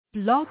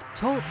Blog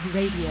Talk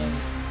Radio.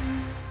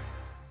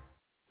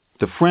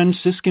 The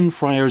Franciscan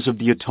Friars of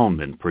the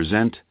Atonement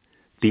present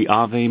the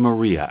Ave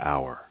Maria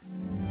Hour.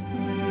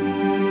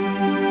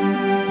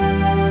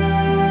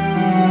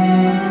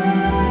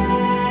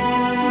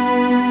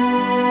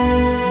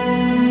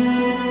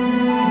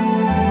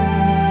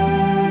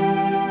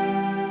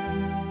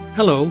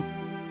 Hello,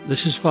 this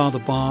is Father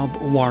Bob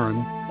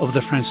Warren of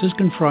the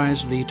Franciscan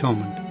Friars of the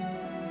Atonement.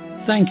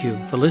 Thank you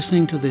for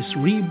listening to this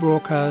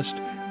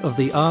rebroadcast of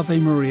the Ave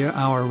Maria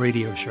Hour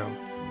radio show.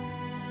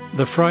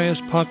 The Friars'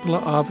 popular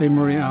Ave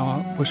Maria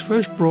Hour was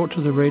first brought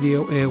to the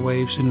radio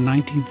airwaves in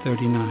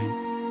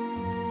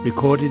 1939,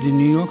 recorded in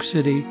New York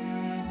City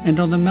and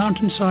on the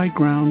mountainside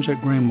grounds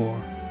at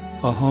Graymoor,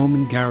 a home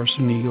in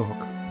Garrison, New York.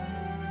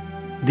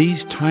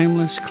 These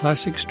timeless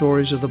classic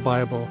stories of the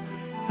Bible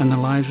and the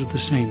lives of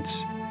the saints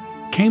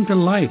came to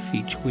life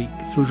each week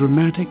through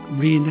dramatic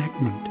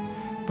reenactment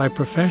by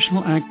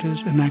professional actors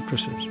and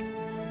actresses.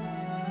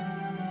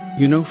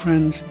 You know,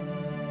 friends,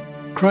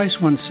 Christ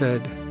once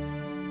said,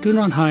 "Do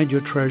not hide your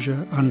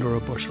treasure under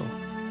a bushel."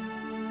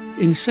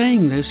 In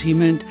saying this, he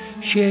meant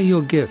share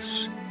your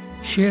gifts,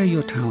 share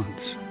your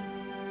talents.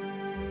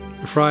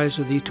 The Friars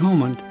of the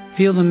Atonement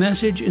feel the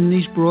message in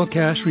these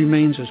broadcasts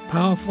remains as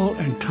powerful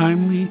and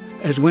timely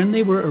as when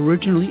they were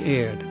originally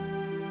aired,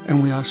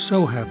 and we are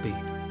so happy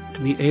to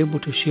be able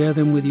to share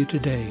them with you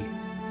today.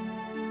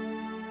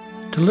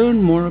 To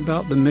learn more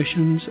about the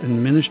missions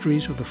and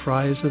ministries of the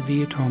Friars of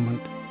the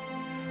Atonement,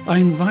 I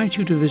invite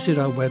you to visit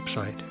our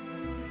website,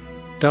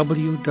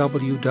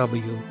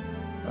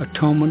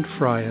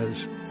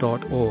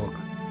 www.atonementfriars.org.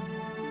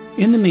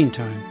 In the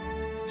meantime,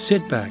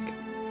 sit back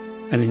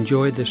and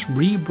enjoy this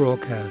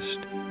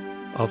rebroadcast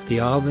of the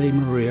Ave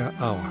Maria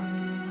Hour.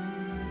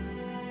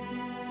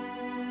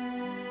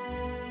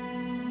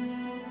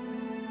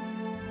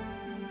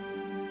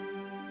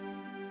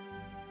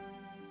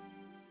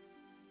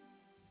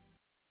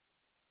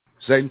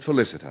 Saint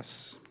Felicitas.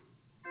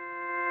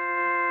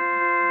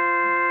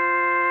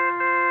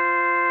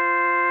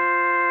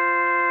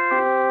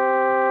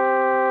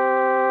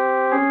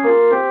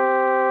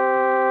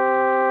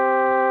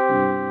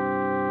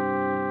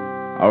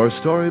 Our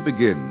story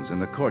begins in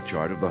the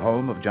courtyard of the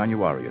home of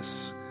Januarius,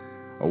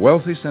 a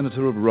wealthy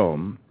senator of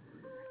Rome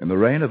in the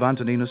reign of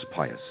Antoninus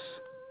Pius.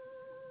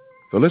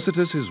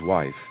 Felicitas, his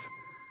wife,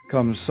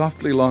 comes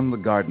softly along the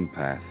garden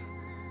path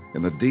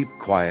in the deep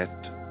quiet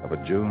of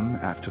a June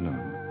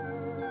afternoon.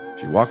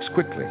 She walks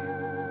quickly,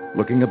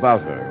 looking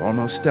about her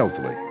almost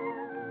stealthily.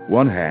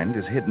 One hand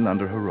is hidden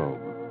under her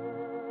robe.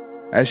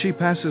 As she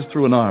passes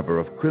through an arbor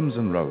of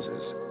crimson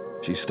roses,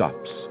 she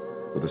stops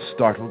with a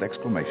startled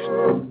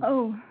exclamation.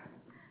 Oh,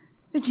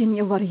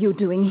 Virginia, what are you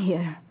doing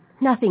here?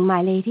 Nothing,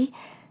 my lady.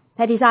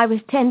 That is, I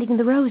was tending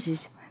the roses.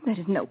 That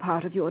is no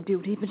part of your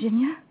duty,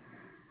 Virginia.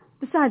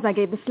 Besides, I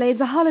gave the slaves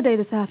a holiday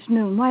this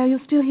afternoon. Why are you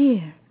still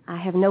here? I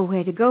have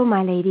nowhere to go,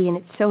 my lady, and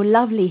it's so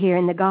lovely here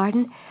in the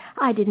garden,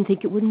 I didn't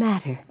think it would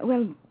matter.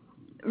 Well,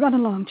 run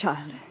along,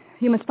 child.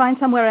 You must find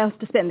somewhere else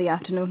to spend the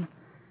afternoon.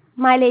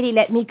 My lady,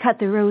 let me cut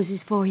the roses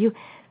for you.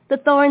 The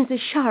thorns are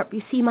sharp.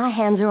 You see, my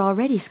hands are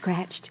already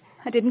scratched.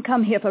 I didn't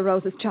come here for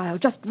roses,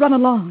 child. Just run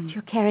along.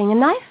 You're carrying a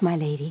knife, my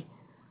lady.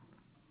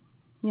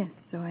 Yes,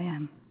 so I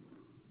am.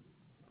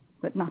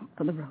 But not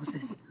for the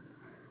roses.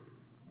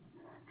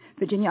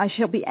 Virginia, I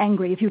shall be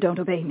angry if you don't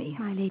obey me.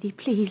 My lady,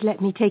 please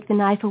let me take the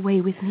knife away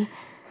with me.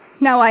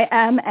 Now I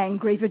am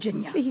angry,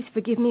 Virginia. Please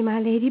forgive me, my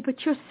lady,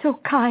 but you're so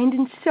kind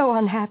and so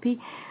unhappy.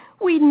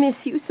 We'd miss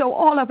you so,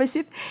 all of us,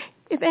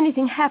 if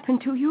anything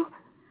happened to you.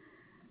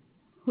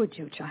 Would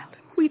you, child?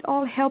 We'd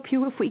all help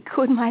you if we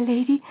could, my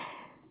lady.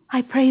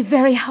 I pray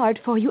very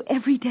hard for you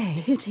every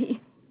day. Pity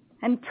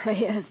and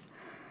prayers.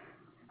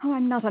 Oh,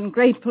 I'm not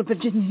ungrateful,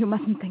 Virginia. You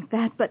mustn't think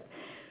that. But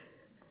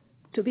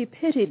to be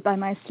pitied by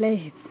my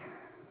slaves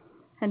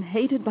and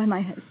hated by my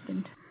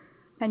husband,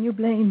 and you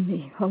blame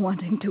me for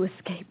wanting to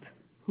escape.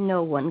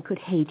 No one could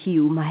hate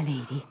you, my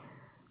lady.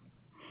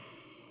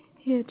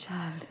 Here,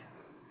 child,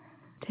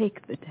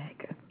 take the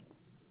dagger.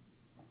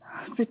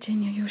 Oh,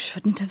 Virginia, you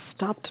shouldn't have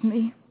stopped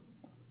me.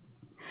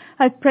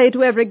 I've prayed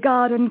to every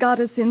god and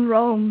goddess in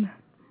Rome,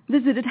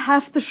 visited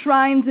half the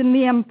shrines in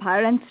the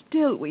empire, and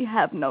still we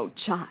have no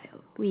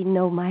child. We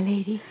know, my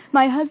lady.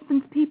 My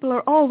husband's people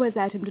are always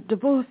at him to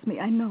divorce me,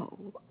 I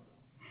know.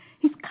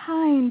 He's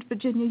kind,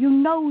 Virginia, you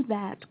know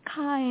that.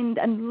 Kind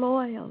and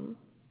loyal.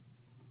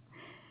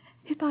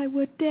 If I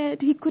were dead,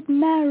 he could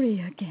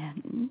marry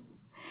again.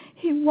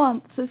 He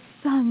wants a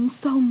son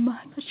so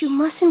much. But you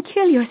mustn't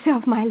kill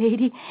yourself, my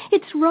lady.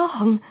 It's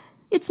wrong.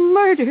 It's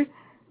murder.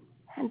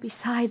 And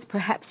besides,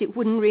 perhaps it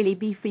wouldn't really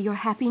be for your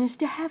happiness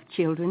to have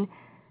children.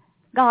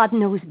 God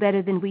knows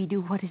better than we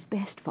do what is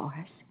best for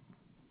us.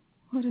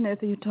 What on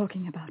earth are you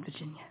talking about,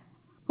 Virginia?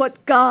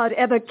 What God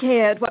ever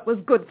cared what was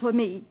good for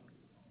me?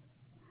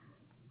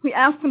 We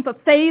asked them for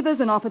favors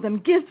and offered them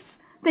gifts.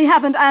 They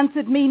haven't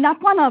answered me,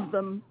 not one of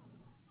them.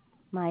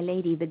 My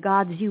lady, the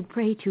gods you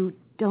pray to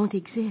don't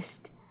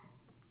exist.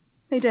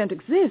 They don't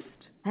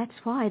exist.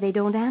 That's why they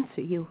don't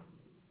answer you.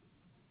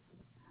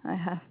 I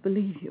half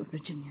believe you,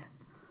 Virginia.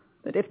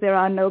 But if there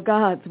are no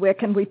gods, where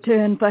can we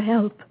turn for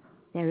help?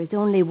 There is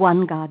only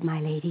one God, my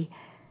lady,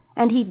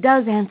 and he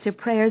does answer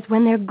prayers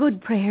when they're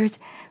good prayers.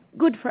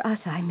 Good for us,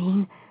 I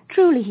mean.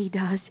 Truly he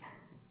does.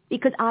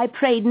 Because I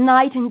prayed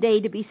night and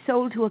day to be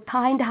sold to a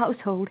kind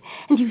household,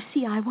 and you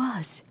see I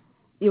was.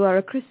 You are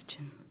a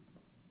Christian?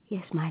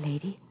 Yes, my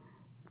lady.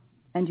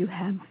 And you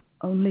have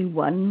only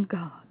one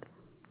God?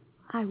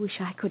 I wish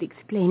I could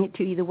explain it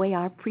to you the way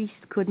our priest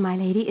could, my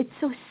lady. It's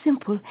so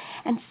simple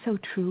and so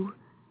true.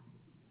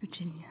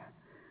 Virginia,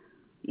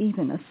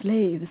 even a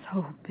slave's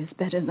hope is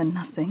better than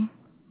nothing.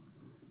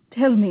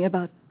 Tell me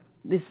about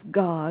this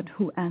God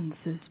who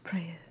answers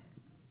prayers.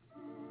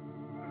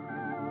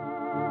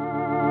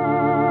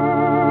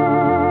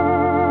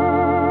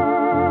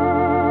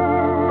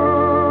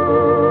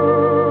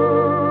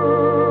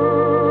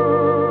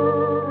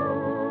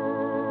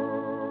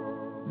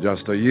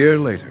 Just a year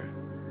later,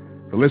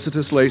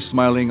 Felicitas lay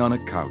smiling on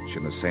a couch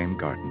in the same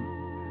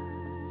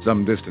garden.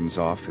 Some distance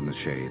off in the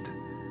shade,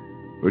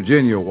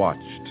 Virginia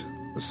watched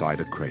beside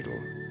a cradle.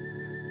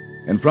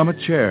 And from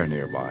a chair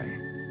nearby,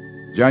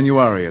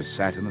 Januarius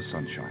sat in the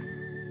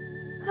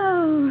sunshine.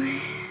 Oh,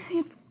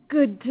 it's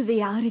good to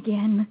be out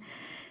again.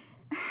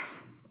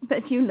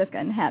 But you look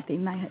unhappy,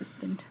 my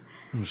husband.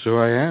 So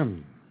I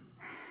am.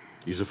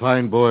 He's a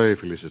fine boy,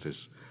 Felicitas.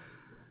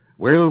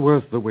 Well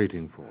worth the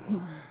waiting for.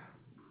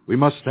 We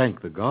must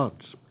thank the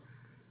gods.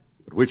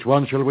 But which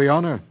one shall we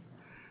honor?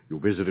 You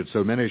visited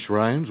so many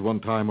shrines one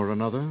time or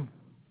another.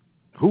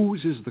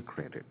 Whose is the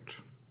credit?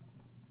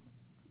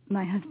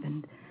 My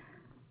husband.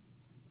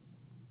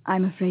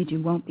 I'm afraid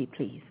you won't be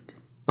pleased.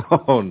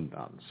 Oh,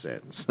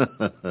 nonsense.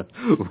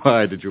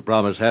 Why, did you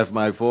promise half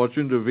my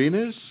fortune to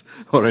Venus?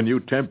 Or a new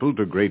temple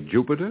to great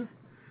Jupiter?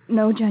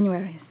 No,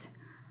 Januarius.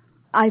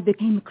 I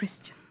became a Christian.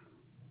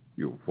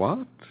 You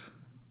what?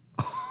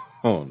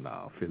 Oh,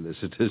 now,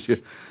 Felicitas,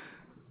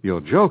 you're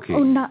joking.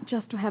 Oh, not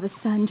just to have a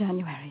son,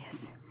 Januarius.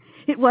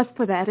 It was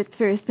for that at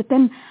first, but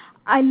then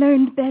I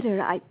learned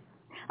better. I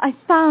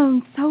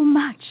found so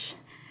much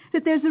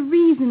that there's a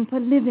reason for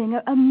living,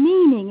 a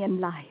meaning in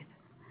life.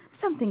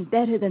 Something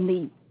better than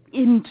the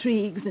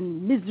intrigues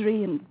and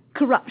misery and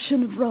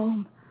corruption of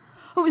Rome.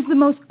 Oh, it was the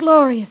most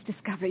glorious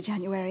discovery,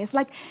 Januarius,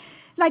 like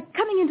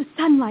coming into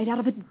sunlight out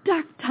of a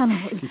dark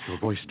tunnel. Keep your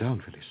voice down,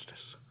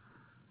 Felicitas.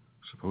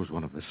 Suppose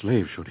one of the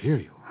slaves should hear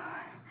you.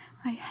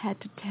 I had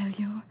to tell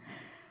you,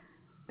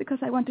 because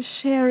I want to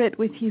share it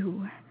with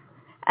you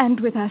and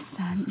with our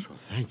son. Well,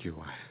 thank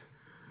you.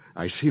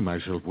 I see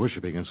myself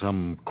worshipping in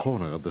some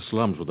corner of the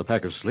slums with a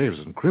pack of slaves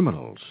and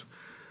criminals.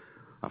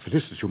 Now,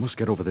 Felicitas, you must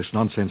get over this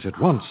nonsense at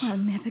once. I'll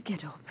never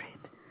get over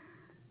it.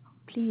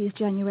 Please,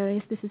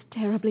 Januarius, this is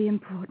terribly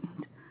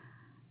important.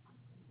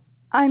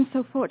 I'm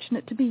so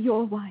fortunate to be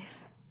your wife.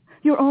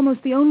 You're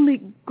almost the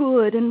only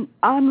good and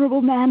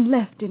honorable man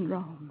left in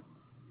Rome.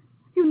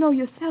 You know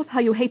yourself how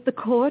you hate the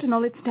court and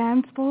all it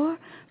stands for.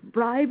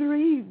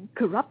 Bribery,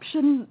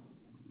 corruption,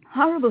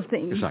 horrible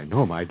things. Yes, I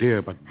know, my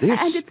dear, but this...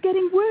 And it's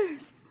getting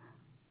worse.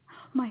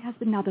 My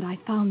husband, now that I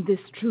found this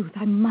truth,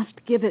 I must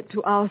give it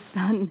to our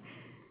son.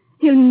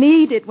 He'll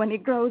need it when he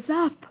grows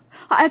up.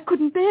 I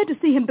couldn't bear to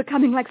see him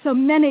becoming like so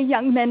many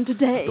young men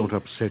today. Don't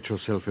upset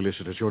yourself,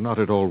 Felicitas. You're not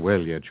at all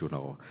well yet, you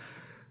know.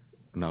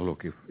 Now,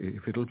 look,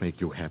 if it'll make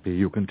you happy,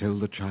 you can tell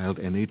the child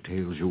any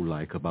tales you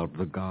like about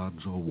the gods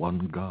or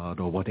one god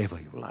or whatever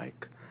you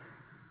like.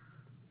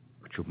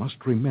 But you must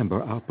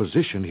remember our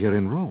position here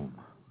in Rome.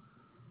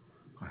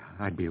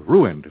 I'd be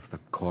ruined if the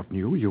court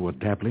knew you were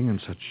dabbling in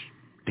such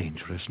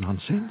dangerous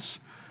nonsense.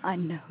 I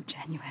know,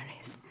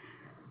 Januarius.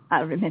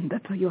 I'll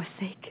remember for your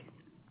sake.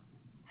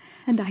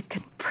 And I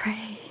can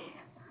pray.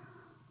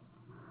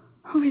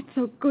 Oh, it's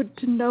so good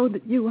to know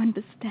that you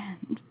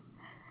understand.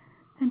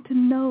 And to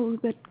know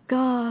that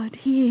God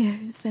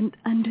hears and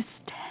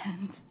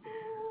understands.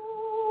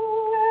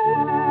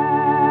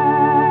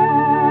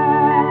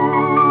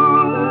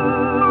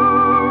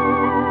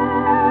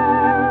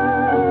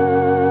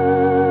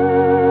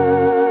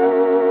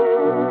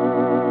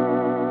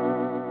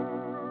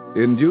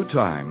 In due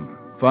time,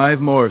 5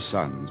 more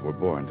sons were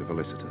born to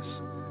Felicitas.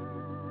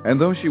 And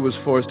though she was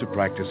forced to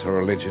practice her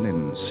religion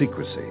in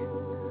secrecy,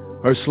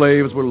 her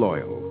slaves were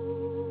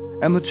loyal,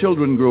 and the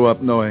children grew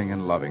up knowing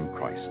and loving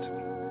Christ.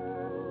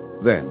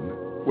 Then,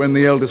 when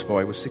the eldest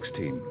boy was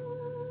 16,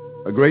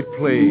 a great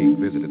plague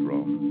visited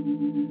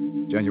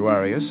Rome.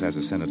 Januarius, as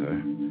a senator,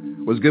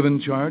 was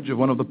given charge of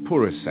one of the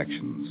poorest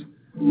sections,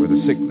 where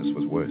the sickness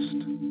was worst.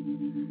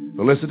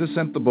 Felicitas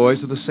sent the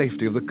boys to the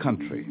safety of the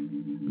country,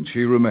 and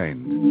she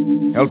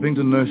remained, helping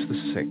to nurse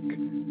the sick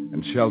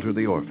and shelter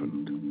the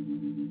orphaned.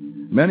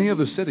 Many of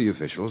the city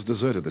officials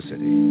deserted the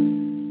city,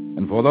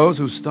 and for those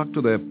who stuck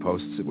to their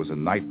posts, it was a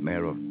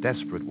nightmare of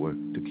desperate work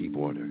to keep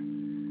order,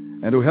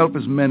 and to help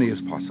as many as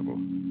possible.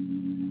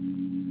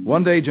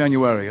 One day,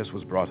 Januarius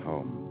was brought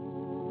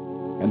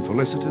home, and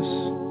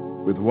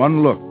Felicitas, with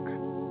one look,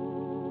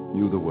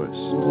 knew the worst.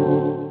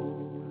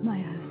 My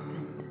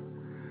husband.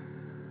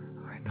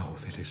 I know,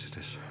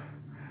 Felicitas.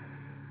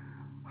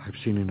 I've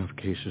seen enough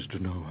cases to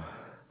know.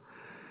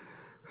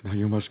 Now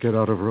you must get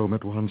out of Rome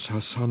at once.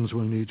 Our sons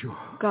will need you.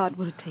 God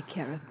will take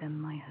care of them,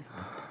 my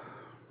husband.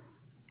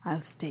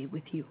 I'll stay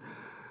with you.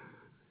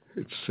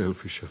 It's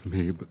selfish of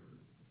me, but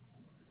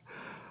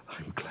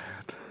I'm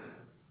glad.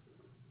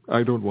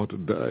 I don't want to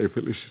die,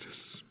 Felicitas.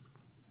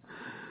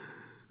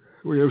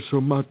 We have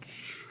so much.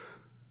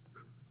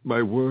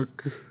 My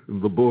work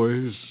and the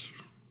boys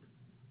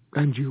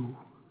and you.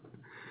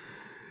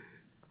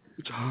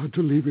 It's hard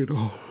to leave it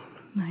all.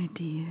 My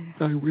dear.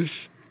 I wish...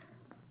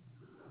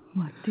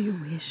 What do you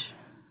wish?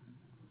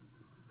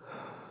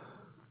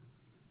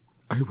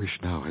 I wish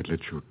now I'd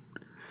let you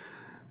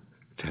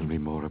tell me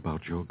more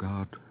about your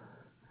God.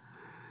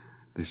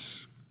 This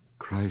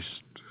Christ,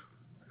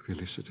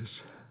 Felicitas.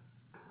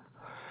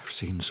 I've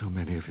seen so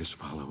many of his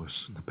followers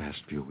in the past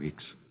few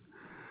weeks.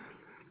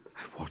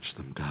 I've watched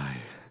them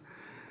die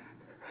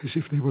as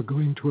if they were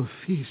going to a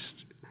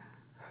feast.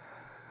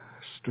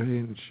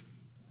 Strange.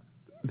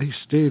 They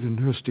stayed and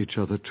nursed each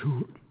other,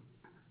 too.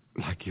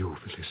 Like you,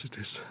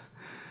 Felicitas.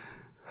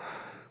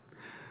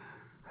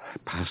 I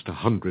passed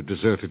 100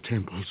 deserted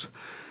temples.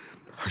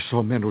 I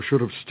saw men who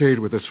should have stayed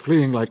with us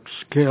fleeing like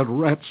scared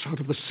rats out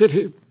of the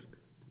city.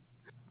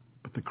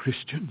 But the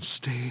Christians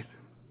stayed,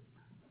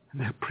 and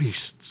their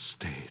priests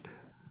stayed.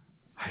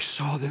 I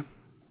saw them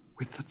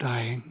with the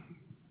dying.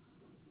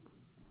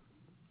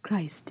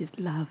 Christ is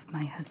love,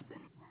 my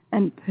husband,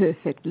 and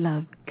perfect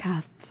love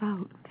casts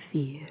out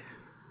fear.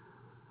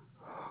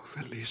 Oh,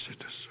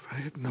 Felicitas,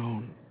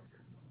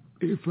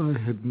 if I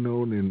had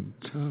known in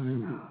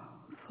time.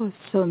 For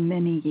so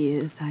many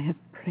years I have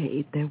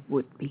prayed there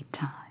would be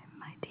time,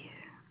 my dear.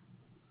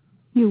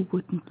 You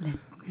wouldn't let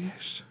me.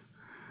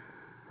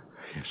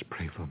 Yes,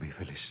 pray for me,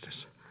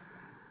 Felicitas.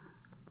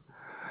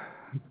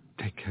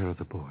 Take care of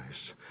the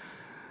boys.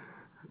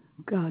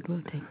 God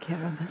will take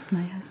care of us,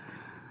 my husband.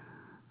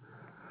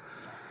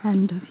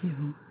 And of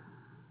you.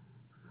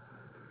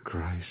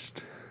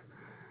 Christ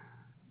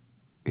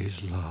is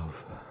love.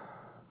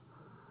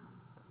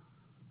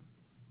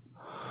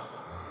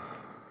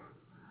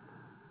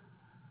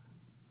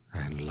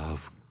 And love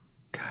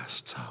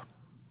casts out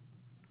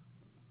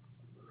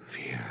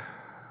fear.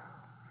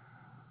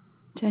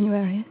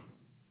 Januarius,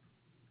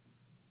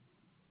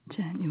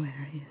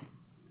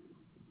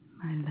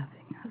 my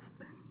loving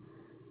husband.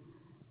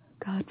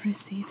 God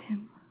receive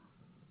him.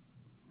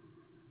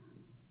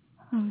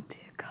 Oh,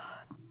 dear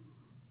God,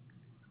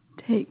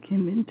 take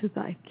him into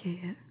thy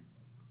care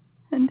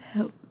and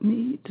help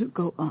me to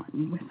go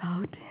on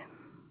without him.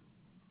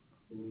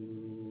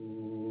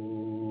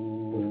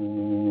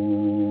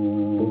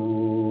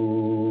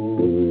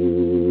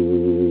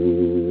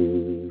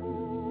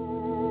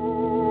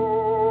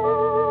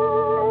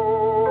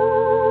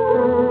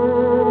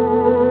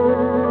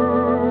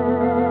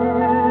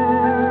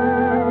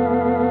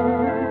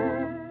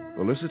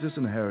 Felicitas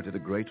inherited a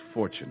great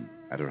fortune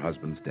at her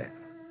husband's death.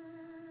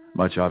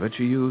 Much of it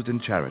she used in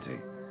charity,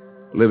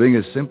 living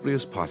as simply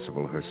as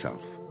possible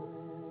herself,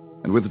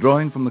 and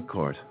withdrawing from the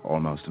court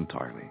almost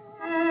entirely.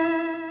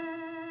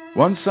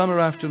 One summer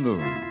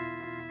afternoon,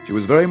 she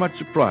was very much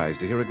surprised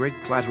to hear a great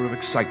clatter of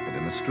excitement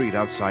in the street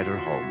outside her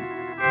home,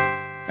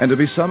 and to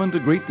be summoned to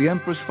greet the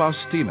Empress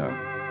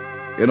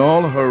Faustina in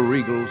all her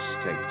regal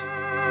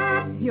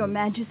state. Your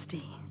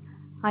Majesty,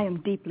 I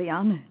am deeply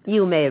honored.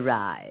 You may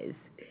rise.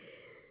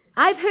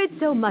 I've heard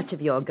so much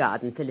of your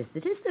garden,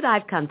 Felicitas, that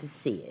I've come to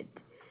see it.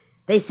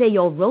 They say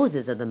your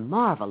roses are the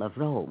marvel of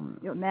Rome.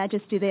 Your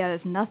Majesty, they are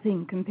as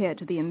nothing compared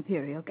to the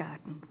imperial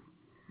gardens.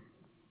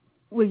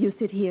 Will you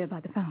sit here by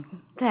the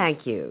fountain?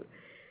 Thank you.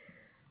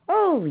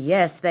 Oh,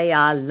 yes, they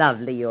are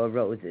lovely, your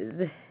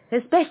roses.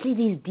 Especially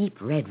these deep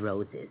red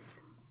roses.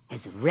 As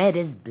red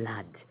as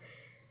blood.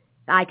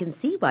 I can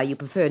see why you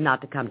prefer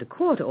not to come to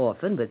court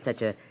often with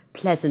such a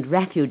pleasant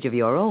refuge of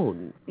your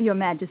own. Your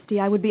Majesty,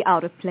 I would be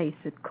out of place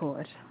at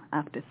court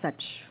after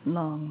such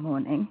long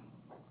mourning.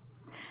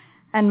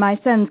 And my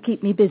sons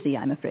keep me busy,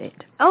 I'm afraid.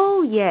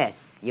 Oh, yes,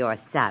 your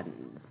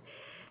sons.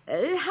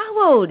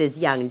 How old is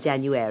young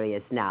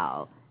Januarius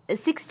now?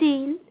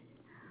 16?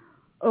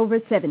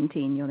 Over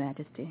 17, Your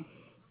Majesty.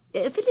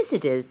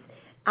 Felicitas,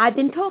 I've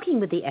been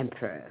talking with the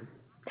Emperor.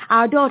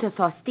 Our daughter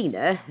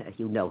Faustina,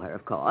 you know her,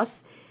 of course.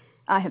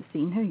 I have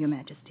seen her, Your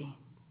Majesty.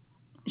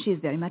 She is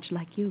very much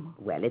like you.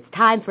 Well, it's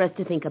time for us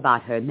to think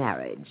about her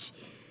marriage.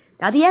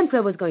 Now, the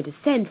Emperor was going to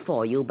send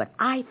for you, but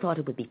I thought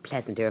it would be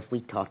pleasanter if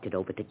we talked it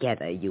over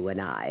together, you and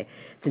I,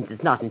 since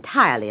it's not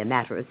entirely a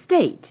matter of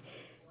state.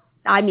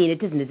 I mean,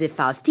 it isn't as if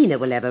Faustina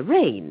will ever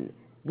reign.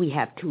 We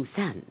have 2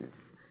 sons.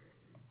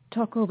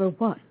 Talk over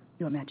what,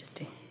 Your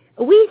Majesty?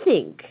 We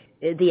think,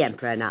 the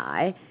Emperor and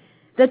I,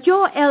 that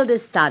your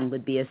eldest son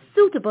would be a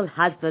suitable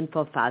husband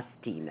for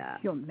Faustina.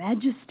 Your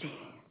Majesty,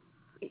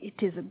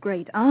 it is a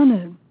great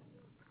honor.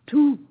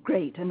 Too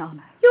great an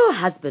honor. Your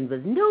husband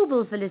was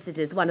noble,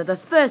 Felicitas, one of the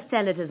first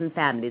senators and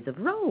families of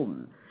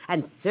Rome,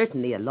 and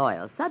certainly a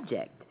loyal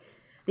subject.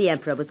 The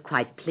Emperor was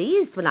quite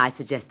pleased when I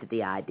suggested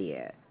the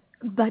idea.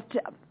 But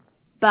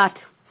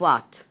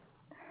what?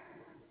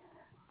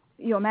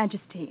 Your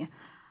Majesty,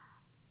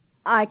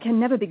 I can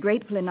never be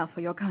grateful enough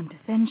for your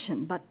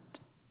condescension, but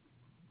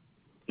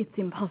It's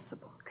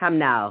impossible. Come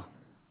now.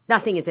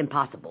 Nothing is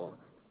impossible.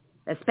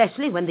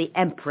 Especially when the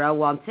Emperor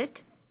wants it.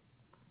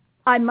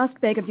 I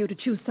must beg of you to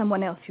choose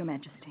someone else, Your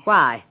Majesty.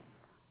 Why?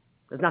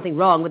 There's nothing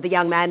wrong with the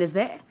young man, is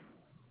there?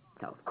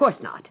 No, of course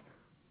not.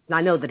 And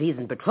I know that he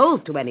isn't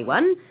betrothed to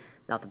anyone.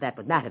 Not that that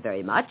would matter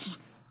very much.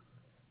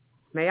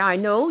 May I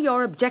know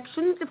your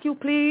objections, if you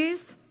please?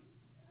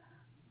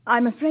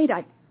 I'm afraid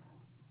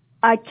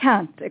I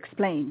can't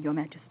explain, Your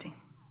Majesty.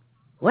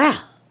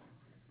 Well,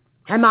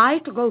 am I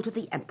to go to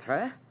the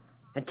Emperor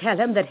and tell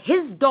him that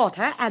his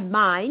daughter and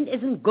mine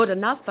isn't good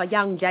enough for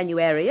young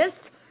Januarius?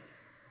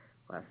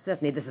 Well,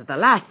 certainly this is the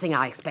last thing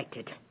I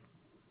expected.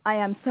 I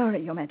am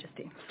sorry, Your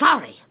Majesty.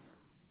 Sorry?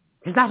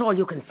 Is that all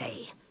you can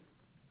say?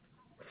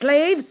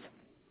 Slaves,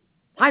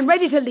 I'm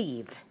ready to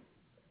leave.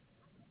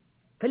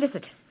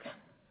 Felicitas,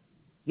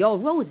 your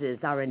roses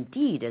are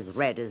indeed as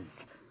red as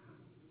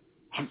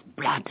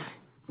blood.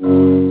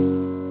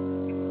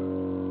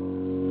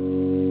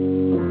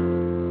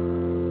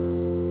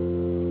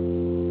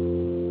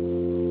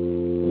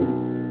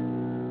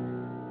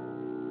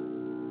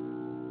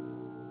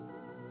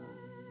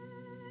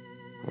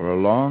 For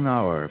a long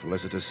hour,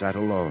 Felicitas sat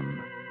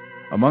alone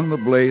among the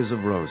blaze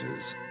of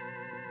roses,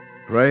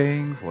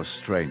 praying for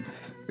strength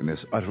in this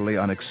utterly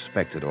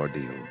unexpected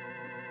ordeal.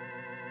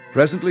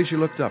 Presently she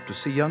looked up to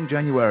see young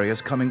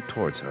Januarius coming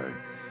towards her,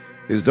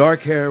 his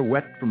dark hair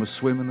wet from a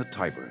swim in the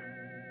Tiber.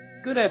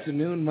 Good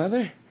afternoon,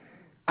 Mother.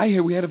 I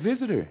hear we had a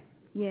visitor.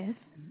 Yes.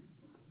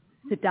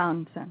 Sit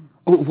down, son.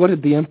 Oh, what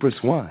did the Empress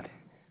want?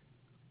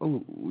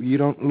 Oh, you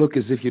don't look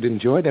as if you'd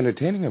enjoyed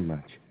entertaining her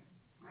much.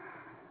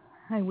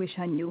 I wish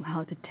I knew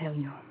how to tell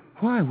you.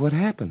 Why? What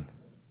happened?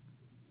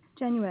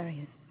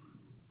 Januarius,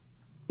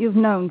 you've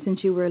known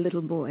since you were a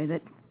little boy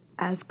that,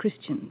 as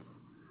Christians,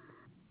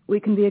 we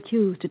can be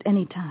accused at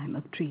any time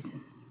of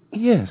treason.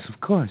 Yes, of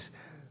course.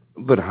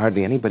 But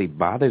hardly anybody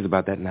bothers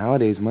about that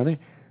nowadays, Mother.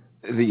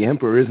 The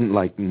Emperor isn't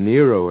like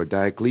Nero or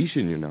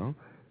Diocletian, you know.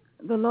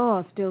 The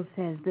law still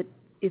says that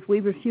if we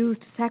refuse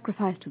to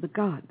sacrifice to the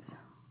gods,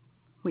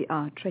 we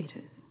are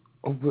traitors.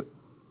 Oh, but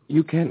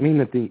you can't mean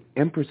that the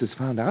Empress has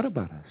found out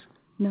about us.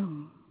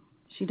 No,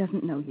 she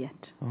doesn't know yet.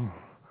 Oh.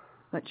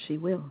 But she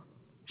will.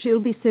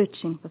 She'll be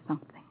searching for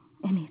something,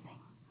 anything.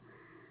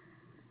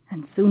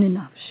 And soon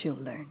enough, she'll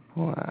learn.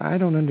 Well, I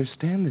don't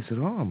understand this at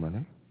all,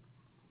 Mother.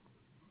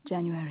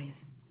 Januarius,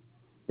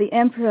 the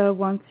Emperor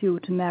wants you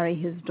to marry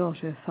his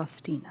daughter,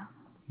 Faustina.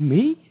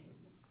 Me?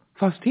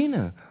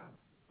 Faustina?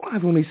 Well,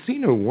 I've only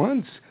seen her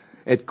once,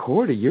 at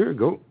court a year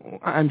ago.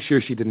 I'm sure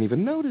she didn't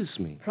even notice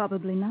me.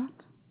 Probably not.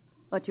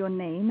 But your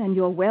name and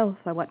your wealth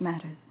are what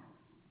matters.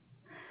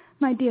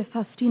 My dear,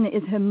 Faustina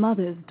is her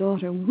mother's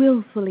daughter,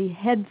 willfully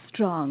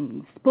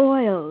headstrong,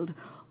 spoiled.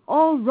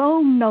 All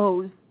Rome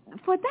knows.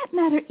 For that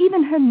matter,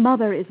 even her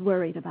mother is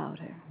worried about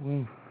her.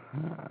 Well,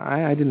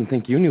 I didn't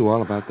think you knew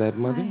all about that,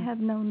 Mother. I have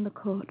known the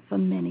court for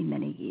many,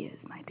 many years,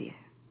 my dear.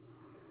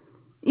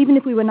 Even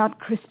if we were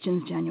not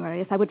Christians,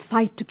 Januarius, I would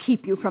fight to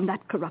keep you from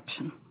that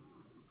corruption.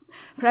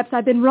 Perhaps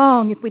I've been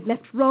wrong. If we'd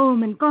left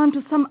Rome and gone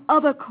to some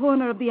other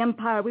corner of the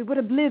empire, we would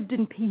have lived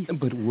in peace.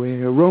 But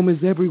where? Rome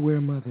is everywhere,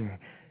 Mother.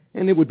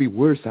 And it would be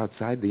worse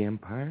outside the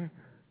empire.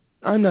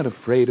 I'm not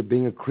afraid of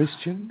being a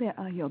Christian. There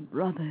are your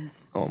brothers.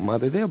 Oh,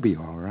 Mother, they'll be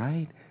all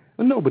right.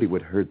 Nobody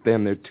would hurt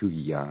them. They're too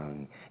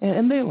young.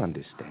 And they'll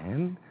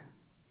understand.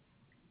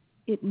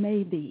 It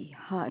may be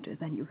harder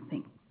than you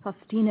think.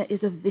 Faustina is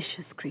a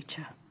vicious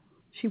creature.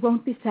 She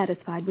won't be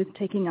satisfied with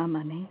taking our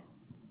money,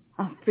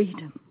 our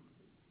freedom.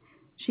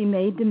 She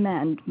may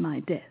demand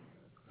my death.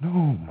 No,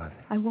 Mother.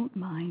 I won't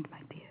mind,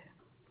 my dear.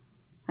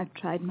 I've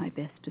tried my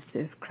best to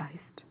serve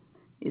Christ.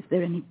 Is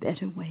there any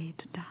better way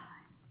to die?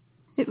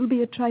 It will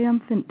be a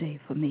triumphant day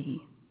for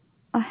me,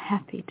 a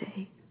happy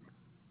day.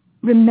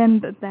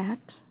 Remember that,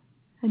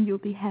 and you'll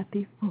be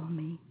happy for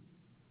me.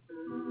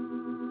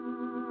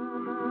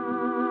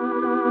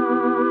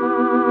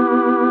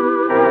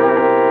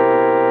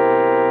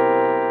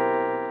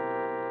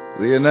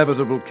 The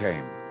inevitable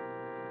came.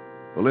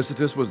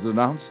 Felicitas was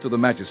denounced to the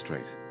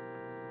magistrate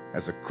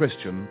as a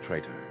Christian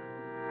traitor.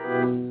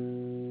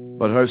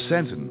 But her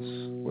sentence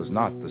was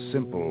not the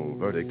simple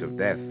verdict of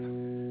death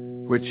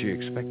which she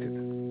expected.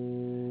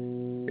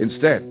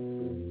 Instead,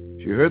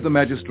 she heard the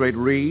magistrate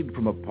read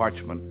from a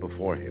parchment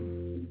before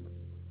him.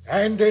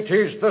 And it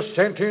is the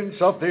sentence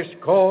of this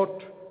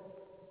court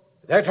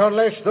that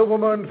unless the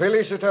woman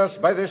Felicitas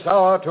by this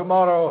hour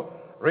tomorrow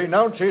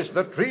renounces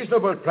the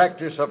treasonable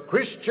practice of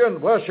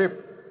Christian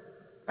worship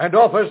and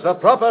offers the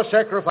proper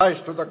sacrifice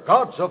to the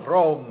gods of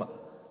Rome,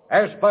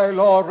 as by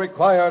law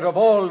required of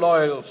all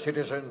loyal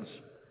citizens,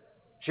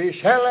 she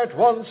shall at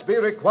once be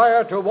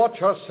required to watch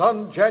her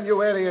son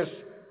Januarius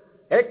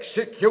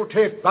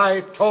executed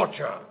by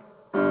torture.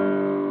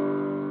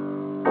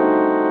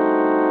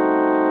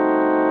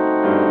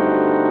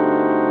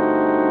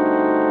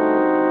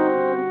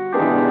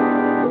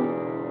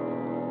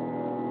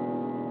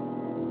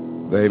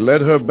 They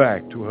led her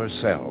back to her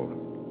cell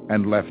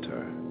and left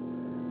her,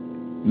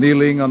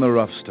 kneeling on the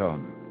rough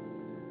stone.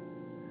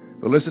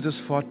 Felicitas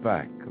fought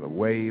back the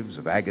waves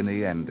of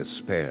agony and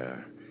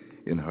despair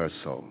in her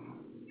soul.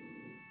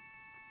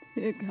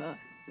 Dear God,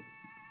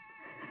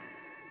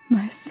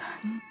 my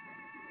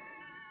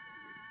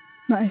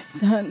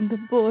son, the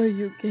boy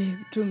you gave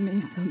to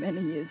me so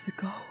many years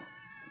ago.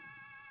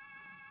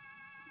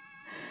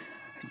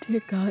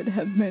 Dear God,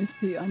 have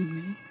mercy on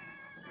me.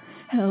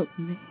 Help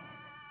me.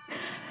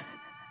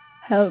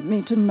 Help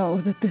me to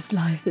know that this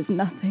life is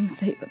nothing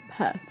save a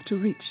path to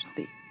reach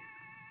thee.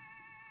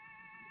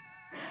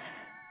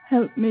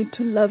 Help me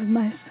to love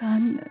my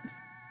son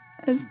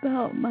as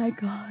thou, my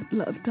God,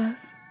 loved us,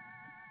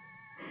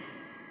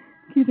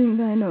 giving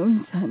thine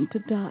own son to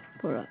die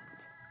for us.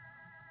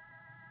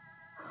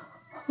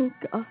 Oh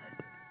God,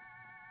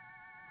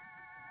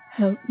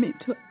 help me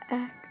to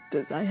act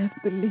as I have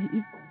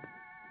believed.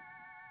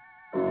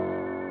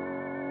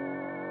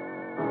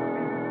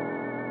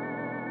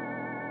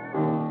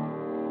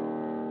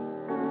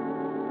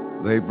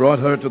 They brought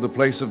her to the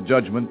place of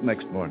judgment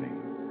next morning.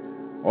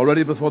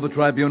 Already before the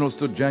tribunal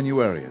stood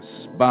Januarius,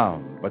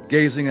 bound, but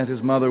gazing at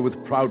his mother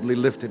with proudly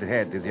lifted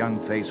head, his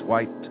young face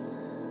white,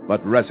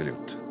 but resolute.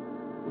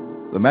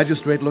 The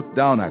magistrate looked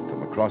down at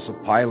them across a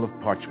pile of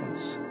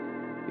parchments,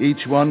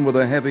 each one with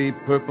a heavy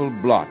purple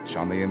blotch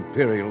on the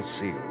imperial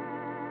seal.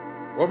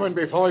 Woman,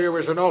 before you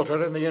is an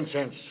altar and the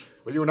incense.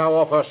 Will you now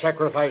offer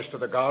sacrifice to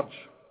the gods?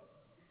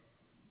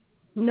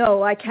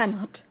 No, I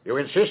cannot. You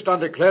insist on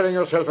declaring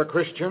yourself a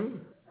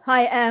Christian?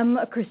 I am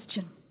a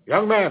Christian.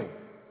 Young man,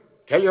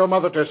 tell your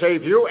mother to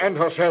save you and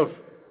herself.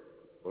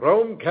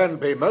 Rome can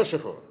be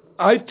merciful.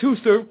 I too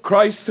serve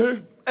Christ,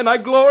 sir, and I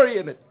glory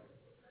in it.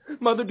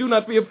 Mother, do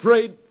not be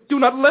afraid. Do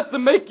not let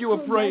them make you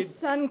afraid. Oh,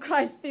 my son,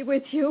 Christ be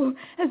with you,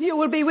 as you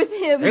will be with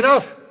him.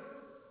 Enough!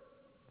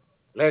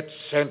 Let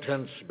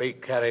sentence be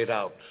carried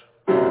out.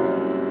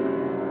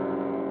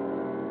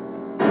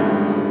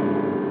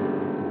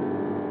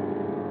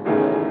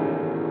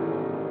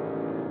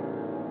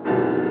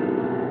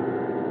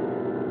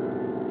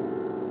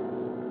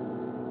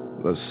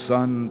 The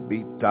sun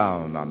beat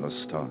down on the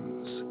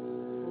stones.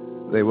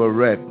 They were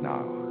red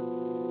now,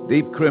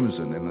 deep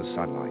crimson in the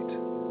sunlight.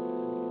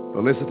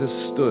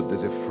 Felicitas stood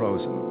as if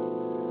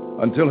frozen,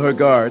 until her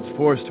guards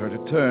forced her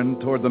to turn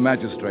toward the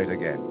magistrate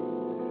again.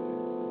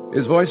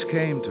 His voice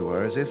came to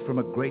her as if from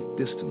a great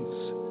distance,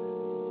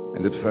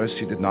 and at first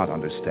she did not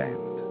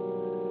understand,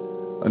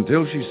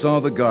 until she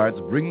saw the guards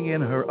bringing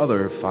in her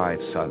other 5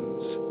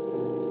 sons,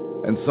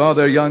 and saw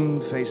their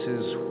young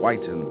faces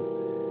whiten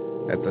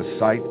at the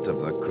sight of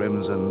the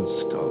crimson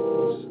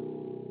stones.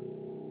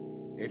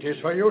 It is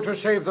for you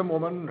to save them,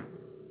 woman.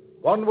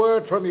 One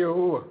word from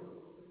you.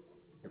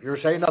 If you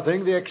say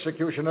nothing, the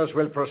executioners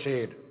will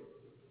proceed.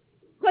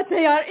 But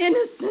they are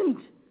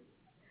innocent.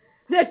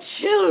 They're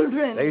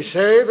children. They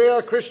say they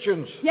are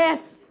Christians. Yes.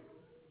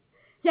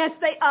 Yes,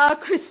 they are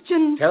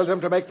Christians. Tell them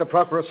to make the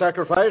proper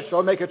sacrifice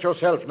or make it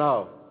yourself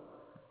now.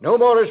 No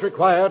more is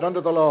required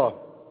under the law.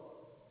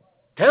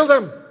 Tell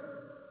them.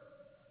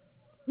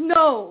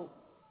 No.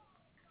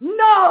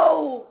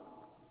 No!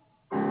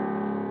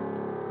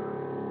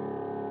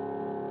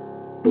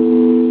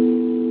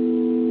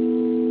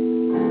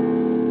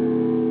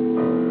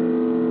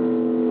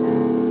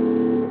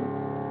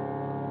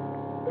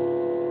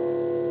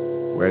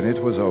 When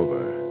it was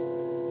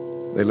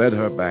over, they led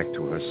her back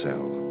to her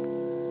cell.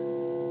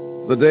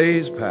 The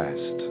days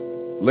passed,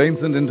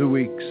 lengthened into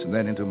weeks and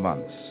then into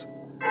months.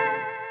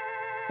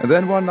 And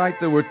then one night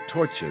there were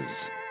torches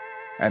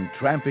and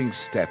tramping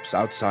steps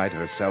outside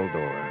her cell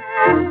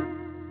door.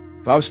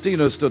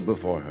 Faustina stood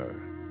before her,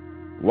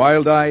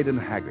 wild-eyed and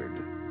haggard,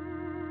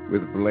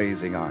 with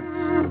blazing eyes.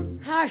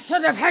 I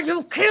should have had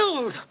you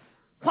killed.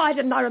 Why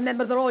didn't I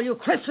remember that all you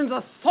Christians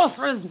are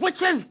sorcerers,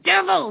 witches,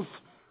 devils?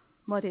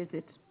 What is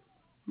it?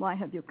 Why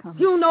have you come?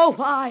 You know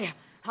why.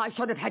 I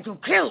should have had you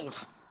killed.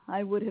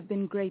 I would have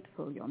been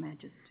grateful, Your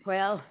Majesty.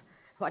 Well,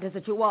 what is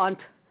it you want?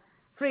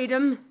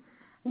 Freedom?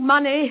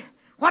 Money?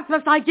 What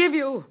must I give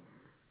you?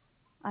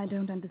 I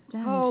don't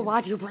understand. Oh, you.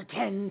 why do you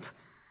pretend?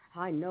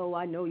 I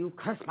know you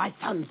cursed my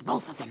sons,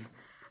 both of them.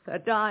 They're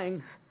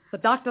dying. The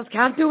doctors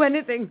can't do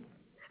anything.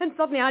 And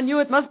suddenly I knew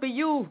it must be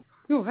you.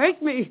 You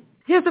hate me.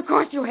 Yes, of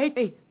course you hate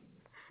me.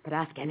 But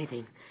ask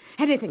anything.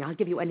 Anything. I'll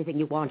give you anything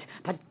you want.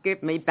 But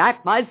give me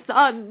back my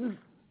sons.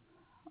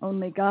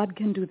 Only God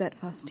can do that,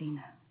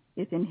 Faustina,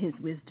 if in his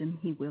wisdom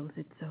he wills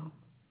it so.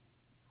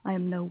 I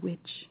am no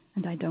witch,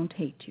 and I don't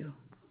hate you.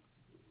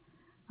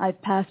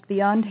 I've passed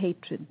beyond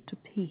hatred to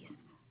peace.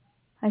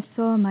 I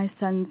saw my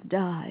sons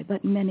die,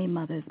 but many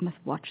mothers must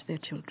watch their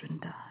children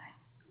die.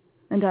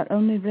 And our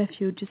only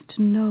refuge is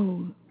to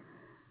know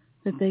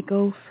that they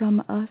go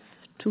from us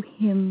to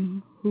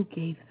him who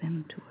gave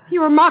them to us.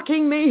 You're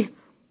mocking me.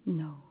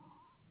 No.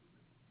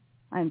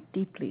 I'm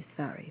deeply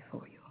sorry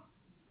for you,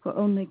 for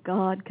only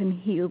God can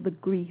heal the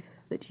grief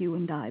that you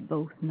and I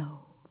both know.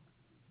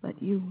 But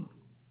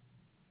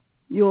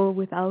you're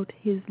without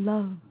his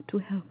love to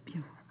help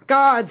you.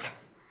 Guards,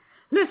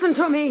 listen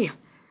to me.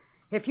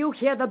 If you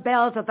hear the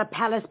bells of the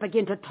palace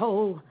begin to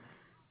toll,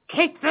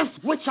 take this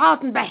witch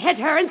out and behead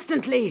her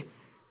instantly.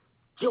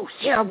 You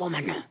hear,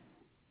 woman?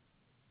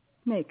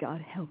 May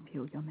God help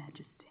you, Your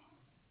Majesty.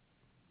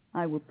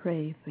 I will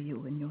pray for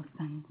you and your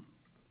sons.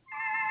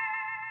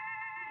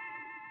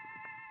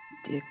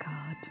 Dear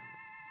God,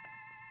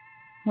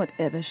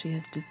 whatever she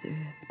has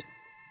deserved,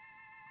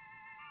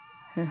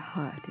 her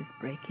heart is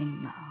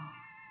breaking now.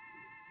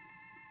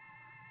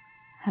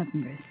 Have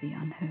mercy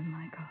on her,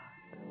 my God.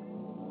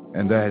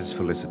 And as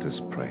Felicitas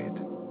prayed,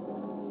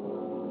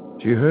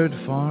 she heard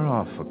far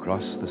off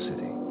across the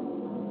city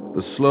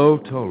the slow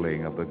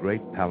tolling of the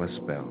great palace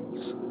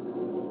bells,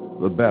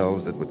 the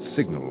bells that would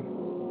signal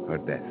her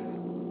death.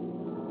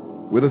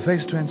 With a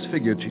face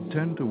transfigured, she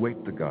turned to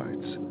wait the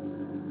guards,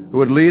 who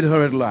would lead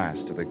her at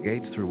last to the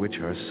gate through which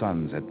her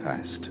sons had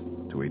passed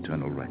to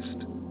eternal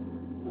rest,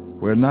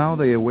 where now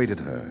they awaited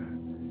her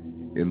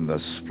in the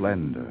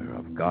splendor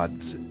of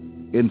God's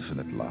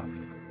infinite love.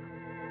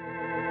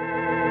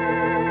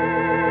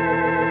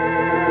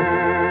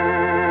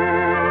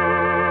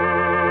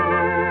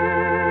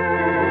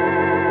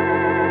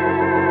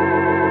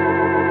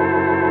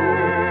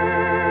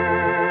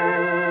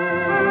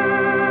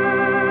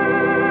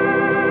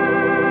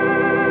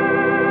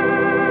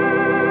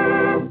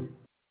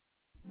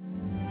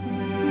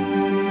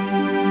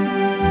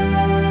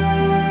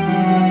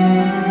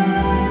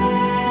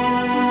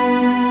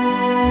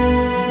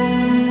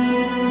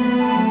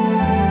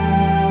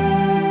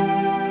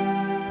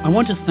 I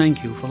want to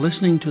thank you for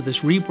listening to this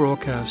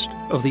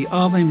rebroadcast of the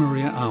Ave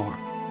Maria Hour,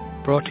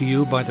 brought to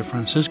you by the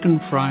Franciscan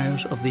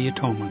Friars of the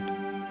Atonement.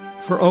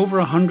 For over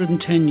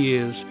 110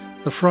 years,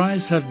 the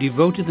friars have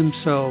devoted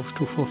themselves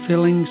to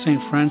fulfilling St.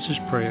 Francis'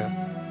 prayer,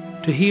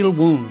 to heal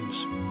wounds,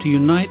 to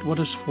unite what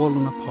has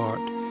fallen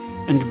apart,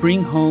 and to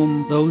bring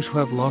home those who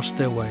have lost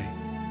their way.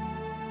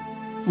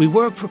 We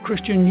work for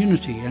Christian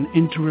unity and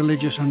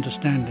interreligious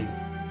understanding.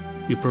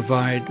 We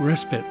provide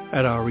respite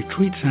at our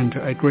retreat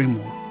center at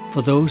Graymoor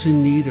for those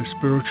in need of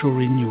spiritual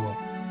renewal.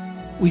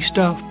 We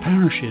staff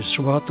parishes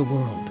throughout the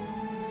world,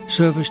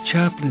 serve as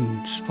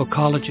chaplains for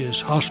colleges,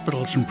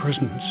 hospitals, and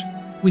prisons.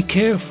 We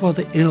care for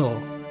the ill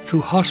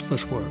through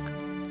hospice work,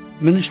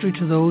 ministry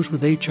to those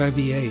with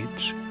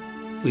HIV/AIDS.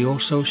 We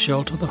also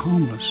shelter the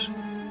homeless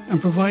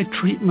and provide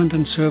treatment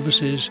and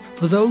services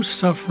for those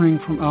suffering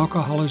from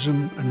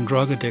alcoholism and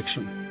drug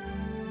addiction.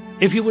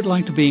 If you would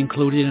like to be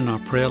included in our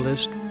prayer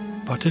list,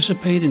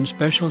 participate in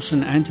special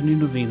St. Anthony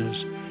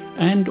novenas,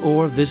 and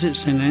or visit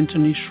St.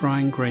 Anthony's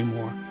Shrine,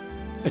 Graymoor,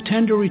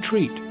 attend a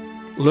retreat,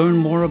 learn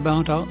more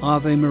about our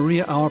Ave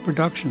Maria Hour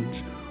productions,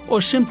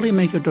 or simply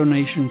make a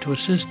donation to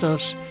assist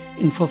us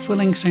in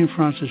fulfilling St.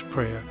 Francis'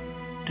 prayer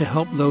to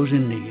help those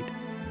in need,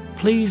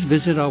 please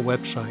visit our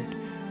website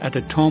at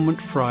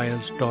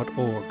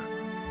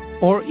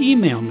atonementfriars.org or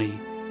email me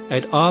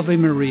at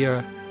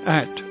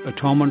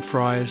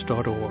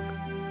avemaria@atonementfriars.org.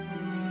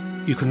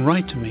 You can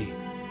write to me,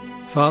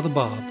 Father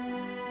Bob,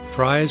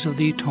 Friars of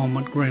the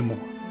Atonement,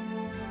 Graymoor,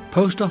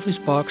 Post Office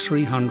Box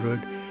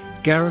 300,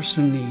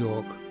 Garrison, New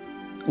York,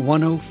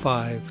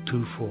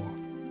 10524.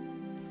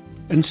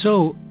 And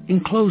so, in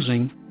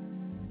closing,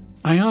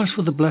 I ask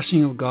for the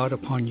blessing of God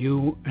upon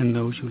you and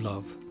those you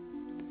love.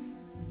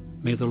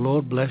 May the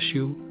Lord bless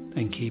you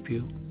and keep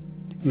you.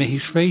 May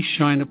his face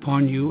shine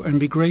upon you and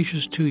be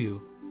gracious to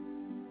you.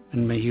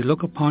 And may he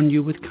look upon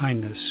you with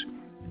kindness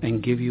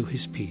and give you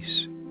his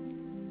peace.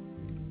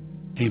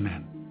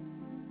 Amen.